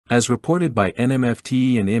As reported by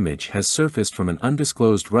NMFTE, an image has surfaced from an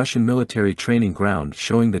undisclosed Russian military training ground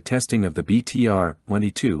showing the testing of the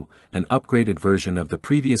BTR-22, an upgraded version of the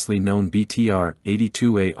previously known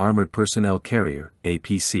BTR-82A Armored Personnel Carrier,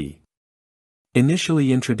 APC.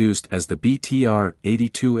 Initially introduced as the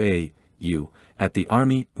BTR-82A-U, at the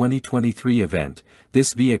Army 2023 event,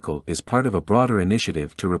 this vehicle is part of a broader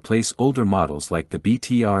initiative to replace older models like the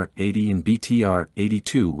BTR-80 and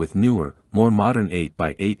BTR-82 with newer, more modern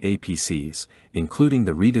 8x8 APCs, including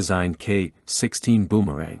the redesigned K-16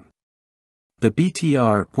 Boomerang. The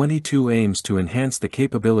BTR-22 aims to enhance the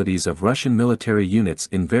capabilities of Russian military units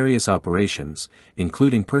in various operations,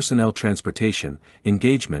 including personnel transportation,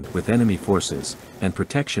 engagement with enemy forces, and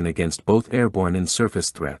protection against both airborne and surface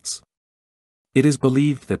threats. It is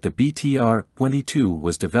believed that the BTR-22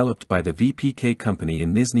 was developed by the VPK company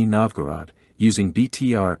in Nizhny Novgorod, using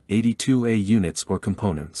BTR-82A units or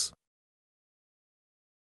components.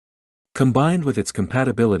 Combined with its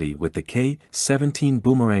compatibility with the K-17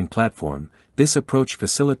 Boomerang platform, this approach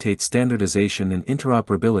facilitates standardization and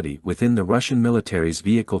interoperability within the Russian military's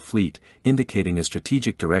vehicle fleet, indicating a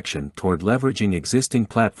strategic direction toward leveraging existing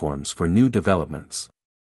platforms for new developments.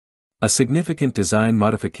 A significant design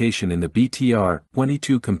modification in the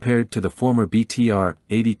BTR-22 compared to the former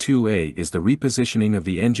BTR-82A is the repositioning of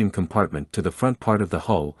the engine compartment to the front part of the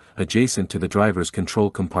hull, adjacent to the driver's control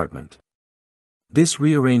compartment. This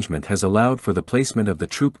rearrangement has allowed for the placement of the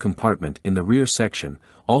troop compartment in the rear section,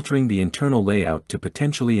 altering the internal layout to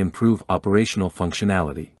potentially improve operational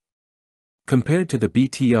functionality. Compared to the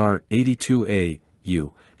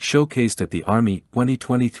BTR-82A-U, showcased at the Army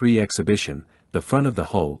 2023 exhibition, the front of the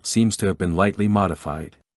hull seems to have been lightly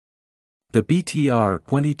modified. The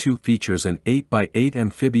BTR-22 features an 8x8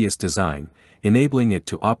 amphibious design, enabling it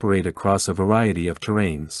to operate across a variety of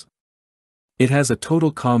terrains. It has a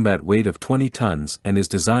total combat weight of 20 tons and is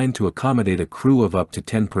designed to accommodate a crew of up to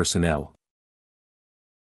 10 personnel.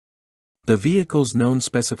 The vehicle's known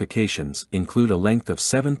specifications include a length of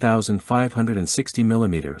 7,560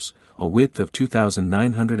 mm, a width of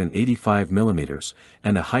 2,985 mm,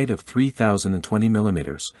 and a height of 3,020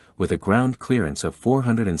 mm, with a ground clearance of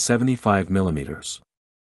 475 mm.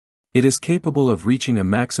 It is capable of reaching a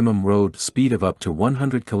maximum road speed of up to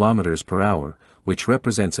 100 km per hour, which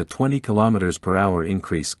represents a 20 km per hour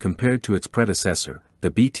increase compared to its predecessor, the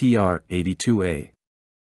BTR-82A.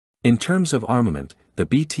 In terms of armament, the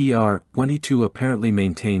BTR-22 apparently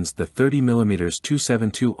maintains the 30mm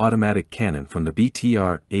 .272 automatic cannon from the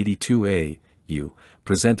BTR-82A-U,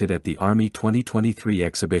 presented at the Army 2023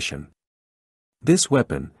 exhibition. This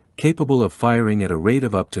weapon, capable of firing at a rate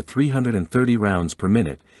of up to 330 rounds per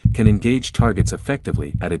minute, can engage targets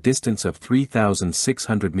effectively at a distance of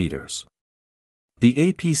 3,600 meters. The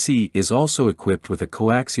APC is also equipped with a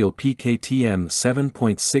coaxial PKTM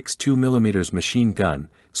 7.62mm machine gun,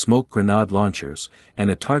 smoke grenade launchers, and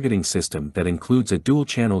a targeting system that includes a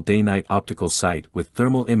dual-channel day-night optical sight with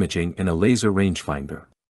thermal imaging and a laser rangefinder.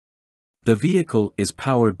 The vehicle is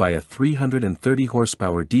powered by a 330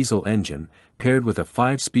 horsepower diesel engine, paired with a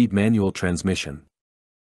 5-speed manual transmission.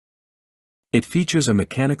 It features a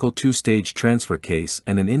mechanical 2-stage transfer case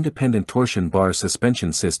and an independent torsion bar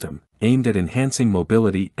suspension system, aimed at enhancing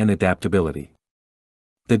mobility and adaptability.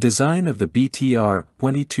 The design of the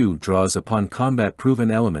BTR-22 draws upon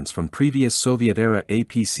combat-proven elements from previous Soviet-era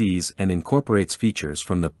APCs and incorporates features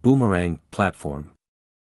from the Boomerang platform.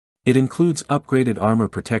 It includes upgraded armor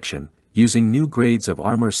protection, using new grades of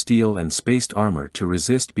armor steel and spaced armor to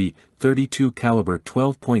resist B-32 caliber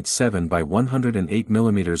 12.7 by 108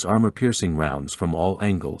 mm armor-piercing rounds from all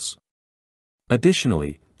angles.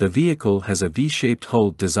 Additionally, the vehicle has a V-shaped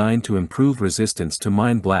hull designed to improve resistance to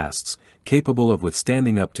mine blasts, capable of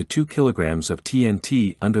withstanding up to 2 kg of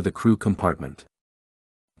TNT under the crew compartment.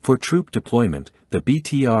 For troop deployment, the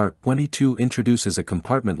BTR-22 introduces a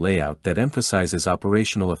compartment layout that emphasizes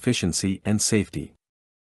operational efficiency and safety.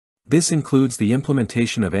 This includes the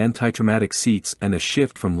implementation of anti-traumatic seats and a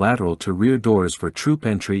shift from lateral to rear doors for troop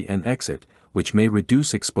entry and exit, which may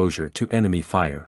reduce exposure to enemy fire.